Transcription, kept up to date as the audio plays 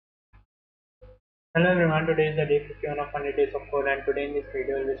Hello everyone, today is the day 51 of 100 days of code, and today in this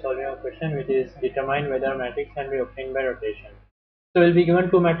video we'll be solving a question which is determine whether a matrix can be obtained by rotation. So we'll be given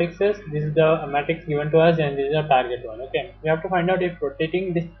two matrices. This is the matrix given to us and this is the target one. Okay, we have to find out if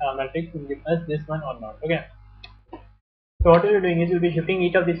rotating this matrix will give us this one or not. Okay, so what we'll be doing is we'll be shifting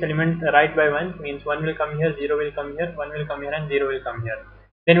each of these elements right by one, means one will come here, zero will come here, one will come here and zero will come here.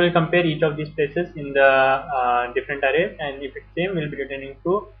 Then we'll compare each of these places in the different arrays, and if it's same we'll be returning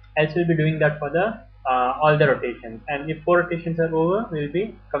true, else we'll be doing that for the all the rotations, and if four rotations are over we'll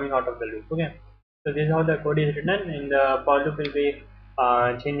be coming out of the loop. Okay, so this is how the code is written. In the for loop we'll be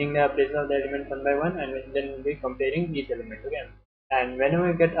changing the places of the elements one by one, and then we'll be comparing each element. Okay, and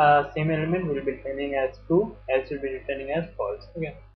whenever we get a same element we'll be returning as true, else we'll be returning as false. Okay,